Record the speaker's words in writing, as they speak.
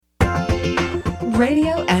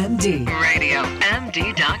Radio MD.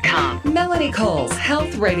 RadioMD.com. Melanie Cole's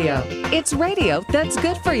Health Radio. It's radio that's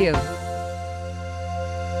good for you.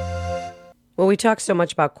 Well, we talk so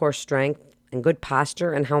much about core strength and good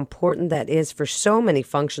posture and how important that is for so many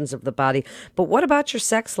functions of the body. But what about your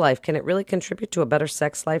sex life? Can it really contribute to a better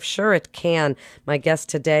sex life? Sure, it can. My guest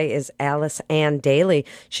today is Alice Ann Daly.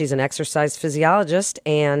 She's an exercise physiologist,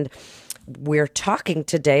 and we're talking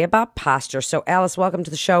today about posture. So, Alice, welcome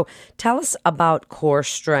to the show. Tell us about core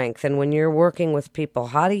strength. And when you're working with people,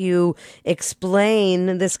 how do you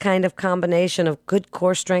explain this kind of combination of good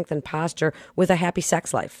core strength and posture with a happy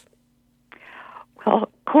sex life?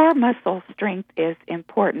 Well, core muscle strength is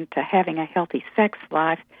important to having a healthy sex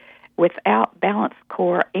life. Without balanced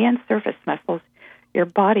core and surface muscles, your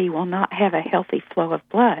body will not have a healthy flow of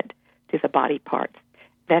blood to the body parts.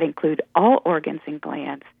 That include all organs and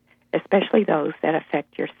glands, especially those that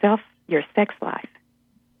affect your sex life.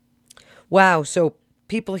 Wow, so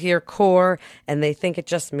people hear core and they think it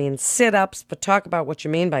just means sit-ups, but talk about what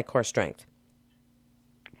you mean by core strength.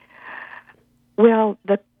 Well,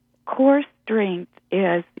 the core strength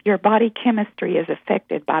is your body chemistry is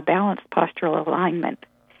affected by balanced postural alignment.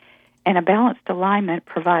 And a balanced alignment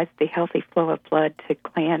provides the healthy flow of blood to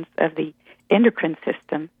glands of the endocrine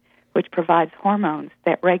system, which provides hormones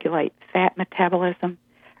that regulate fat metabolism,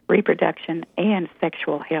 reproduction, and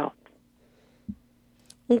sexual health.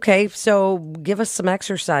 Okay, so give us some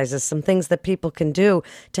exercises, some things that people can do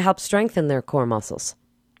to help strengthen their core muscles.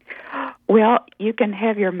 Well, you can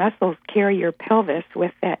have your muscles carry your pelvis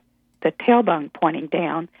with the tailbone pointing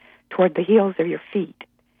down toward the heels of your feet.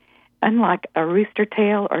 Unlike a rooster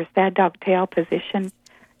tail or sad dog tail position,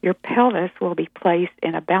 your pelvis will be placed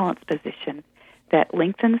in a balanced position that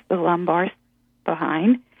lengthens the lumbar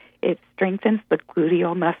spine. It strengthens the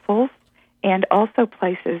gluteal muscles and also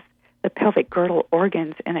places the pelvic girdle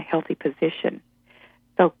organs in a healthy position.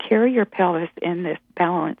 So carry your pelvis in this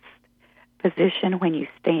balanced position when you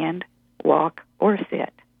stand, walk, or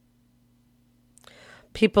sit.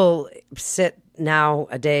 People sit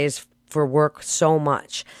nowadays for work so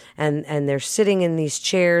much, and they're sitting in these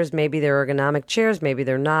chairs. Maybe they're ergonomic chairs, maybe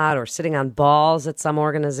they're not, or sitting on balls at some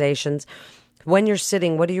organizations. When you're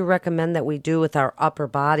sitting, what do you recommend that we do with our upper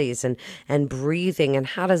bodies and breathing, and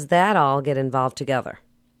how does that all get involved together?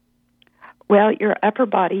 Well, your upper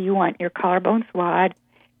body, you want your collarbones wide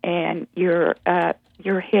and your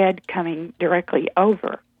head coming directly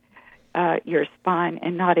over your spine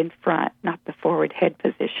and not in front, not the forward head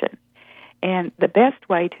position. And the best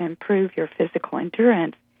way to improve your physical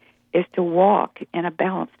endurance is to walk in a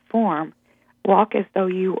balanced form. Walk as though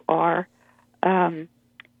you are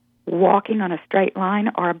walking on a straight line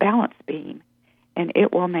or a balance beam, and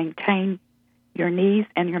it will maintain your knees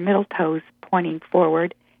and your middle toes pointing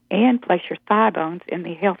forward and place your thigh bones in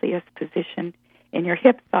the healthiest position in your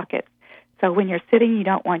hip sockets. So when you're sitting, you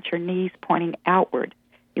don't want your knees pointing outward.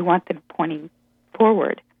 You want them pointing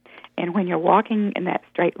forward. And when you're walking in that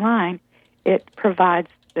straight line, it provides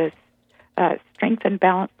this strength and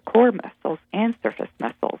balanced core muscles and surface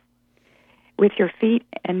muscles. With your feet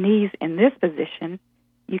and knees in this position,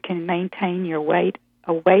 you can maintain your weight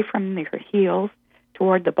away from your heels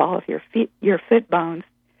toward the ball of your foot bones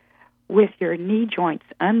with your knee joints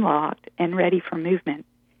unlocked and ready for movement.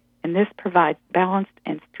 And this provides balanced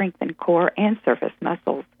and strengthened core and surface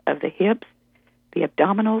muscles of the hips, the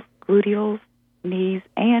abdominals, gluteals, knees,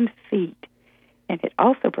 and feet. And it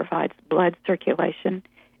also provides blood circulation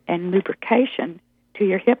and lubrication to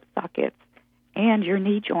your hip sockets and your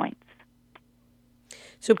knee joints.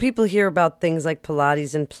 So people hear about things like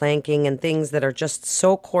Pilates and planking and things that are just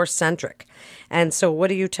so core-centric. And so what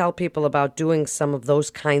do you tell people about doing some of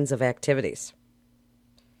those kinds of activities?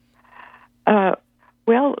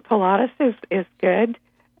 Well, Pilates is good.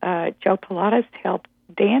 Joe Pilates helped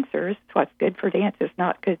dancers. What's good for dance is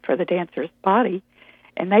not good for the dancer's body.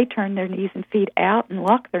 And they turn their knees and feet out and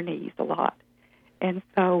lock their knees a lot. And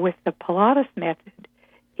so with the Pilates method,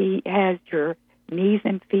 he has your knees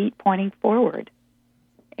and feet pointing forward.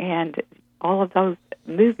 And all of those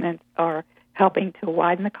movements are helping to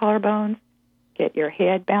widen the collarbones, get your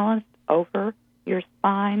head balanced over your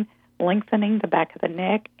spine, lengthening the back of the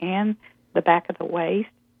neck and the back of the waist,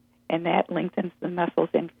 and that lengthens the muscles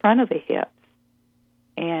in front of the hips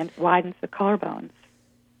and widens the collarbones.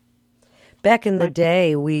 Back in the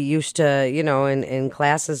day, we used to, in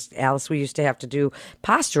classes, Alice, we used to have to do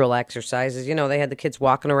postural exercises. They had the kids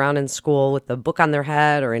walking around in school with the book on their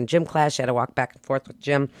head, or in gym class, you had to walk back and forth with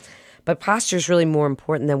Jim. But posture is really more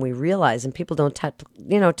important than we realize, and people don't,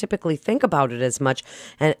 typically think about it as much.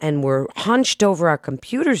 And we're hunched over our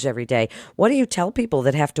computers every day. What do you tell people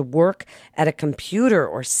that have to work at a computer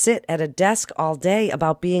or sit at a desk all day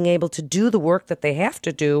about being able to do the work that they have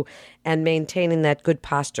to do and maintaining that good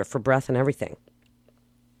posture for breath and everything?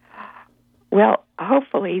 Well,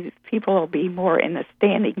 hopefully people will be more in the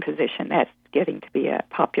standing position. That's getting to be a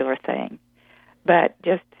popular thing. But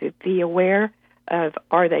just to be aware of,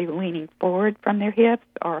 are they leaning forward from their hips,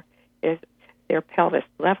 or is their pelvis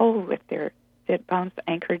level with their sit bones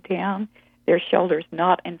anchored down, their shoulders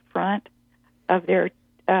not in front of their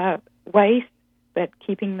waist, but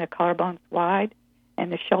keeping the collarbones wide,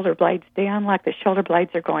 and the shoulder blades down like the shoulder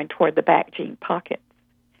blades are going toward the back jean pockets,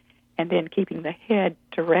 and then keeping the head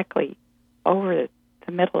directly over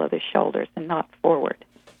the middle of the shoulders and not forward.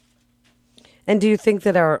 And do you think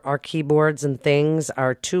that our keyboards and things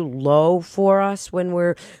are too low for us when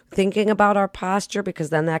we're thinking about our posture? Because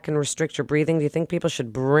then that can restrict your breathing. Do you think people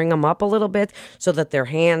should bring them up a little bit so that their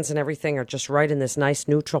hands and everything are just right in this nice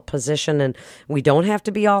neutral position and we don't have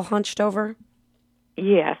to be all hunched over?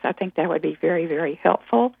 Yes, I think that would be very, very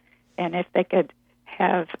helpful. And if they could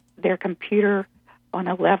have their computer on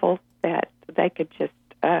a level that they could just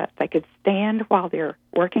they could stand while they're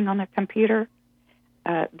working on the computer,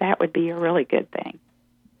 that would be a really good thing.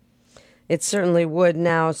 It certainly would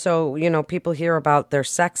now. So, people hear about their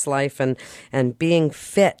sex life and being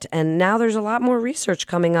fit. And now there's a lot more research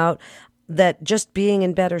coming out that just being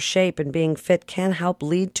in better shape and being fit can help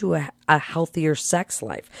lead to a healthier sex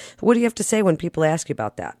life. What do you have to say when people ask you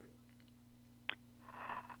about that?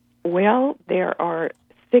 Well, there are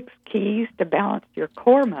 6 keys to balance your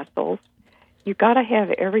core muscles. You've got to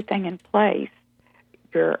have everything in place,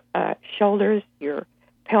 your shoulders, your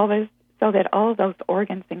pelvis, so that all of those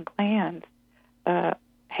organs and glands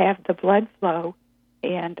have the blood flow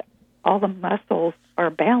and all the muscles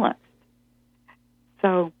are balanced.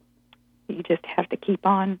 So you just have to keep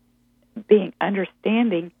on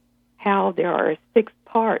understanding how there are 6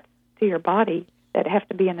 parts to your body that have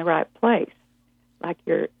to be in the right place. Like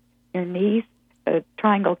your knees,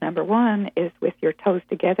 triangle number 1 is with your toes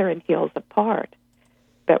together and heels apart,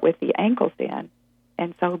 but with the ankles in.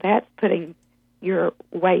 And so that's putting your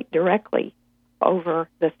weight directly over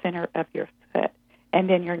the center of your foot. And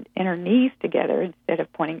then your inner knees together, instead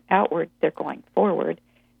of pointing outward, they're going forward.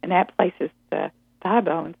 And that places the thigh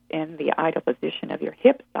bones in the idle position of your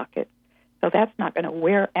hip socket. So that's not going to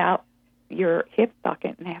wear out your hip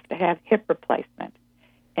socket and have to have hip replacement.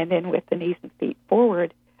 And then with the knees and feet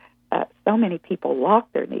forward, so many people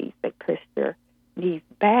lock their knees. They push their knees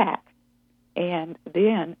back, and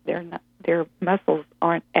then their muscles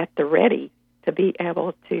aren't at the ready to be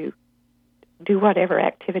able to do whatever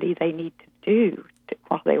activity they need to do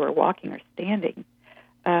while they were walking or standing.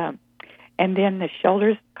 And then the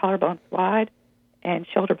shoulders, collarbones wide, and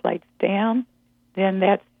shoulder blades down. Then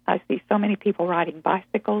I see so many people riding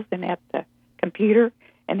bicycles and at the computer,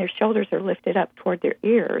 and their shoulders are lifted up toward their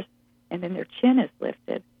ears, and then their chin is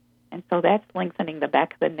lifted. And so that's lengthening the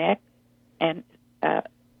back of the neck, and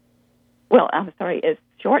is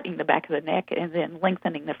shortening the back of the neck and then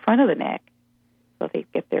lengthening the front of the neck, so they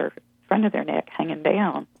get their front of their neck hanging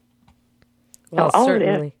down. Well, so all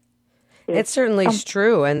certainly. It certainly is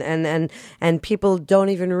true, and people don't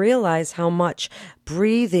even realize how much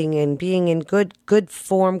breathing and being in good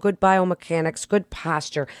form, good biomechanics, good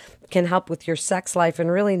posture can help with your sex life, and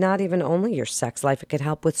really not even only your sex life. It can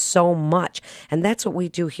help with so much. And that's what we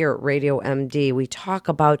do here at Radio MD. We talk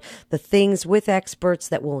about the things with experts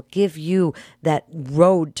that will give you that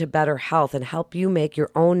road to better health and help you make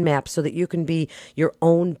your own map so that you can be your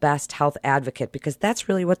own best health advocate, because that's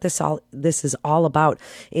really what this is all about,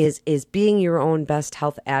 is being your own best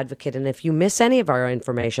health advocate. And if you miss any of our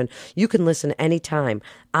information, you can listen anytime,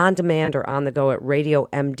 on demand or on the go at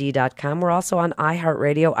RadioMD.com. We're also on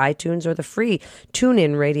iHeartRadio, iTunes, or the free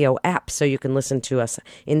TuneIn Radio app, so you can listen to us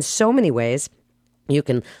in so many ways. You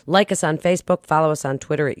can like us on Facebook, follow us on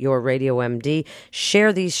Twitter at Your Radio MD,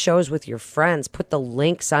 share these shows with your friends, put the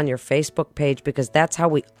links on your Facebook page, because that's how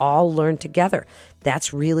we all learn together.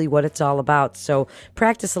 That's really what it's all about. So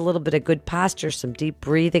practice a little bit of good posture, some deep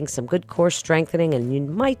breathing, some good core strengthening, and you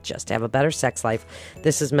might just have a better sex life.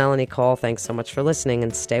 This is Melanie Cole. Thanks so much for listening,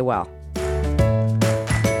 and stay well.